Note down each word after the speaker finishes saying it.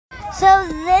So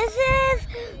this is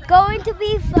going to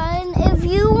be fun. If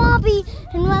you want to be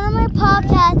in one of my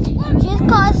podcasts, just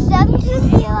call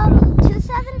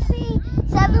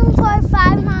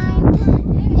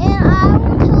 720-273-7459, and I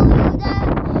will tell you that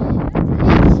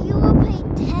if you will pay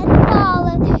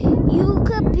 $10, you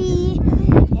could be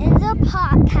in the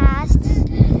podcast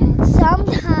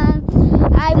sometime.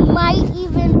 I might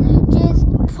even just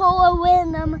pull a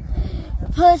random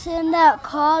person that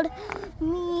called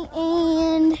me,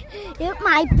 and it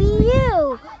might be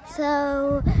you.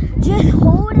 So just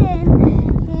hold in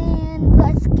and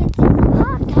let's get to the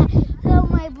podcast. So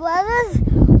my brother's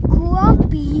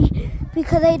grumpy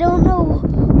because I don't know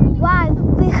why,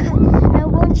 because I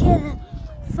won't hear the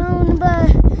phone,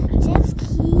 but this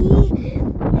key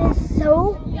is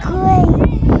so great.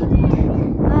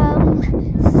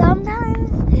 Sometimes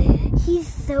he's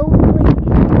so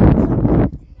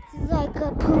weird. He's like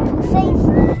a poo-poo face.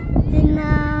 And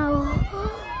now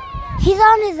he's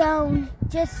on his own,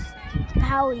 just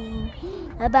pouting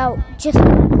about just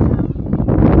one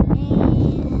phone.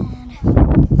 And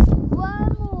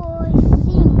one more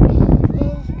thing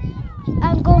is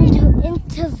I'm going to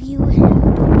interview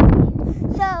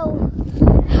him. So,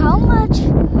 how much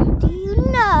do you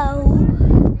know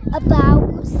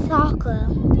about soccer?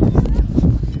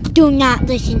 Do not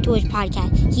listen to his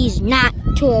podcast. He's not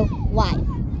true life.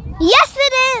 Yes,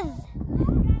 it is.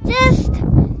 Just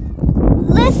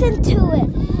listen to it.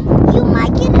 You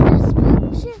might get an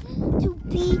instruction to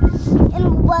be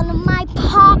in one of my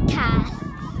podcasts.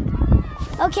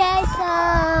 Okay,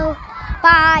 so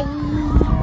bye.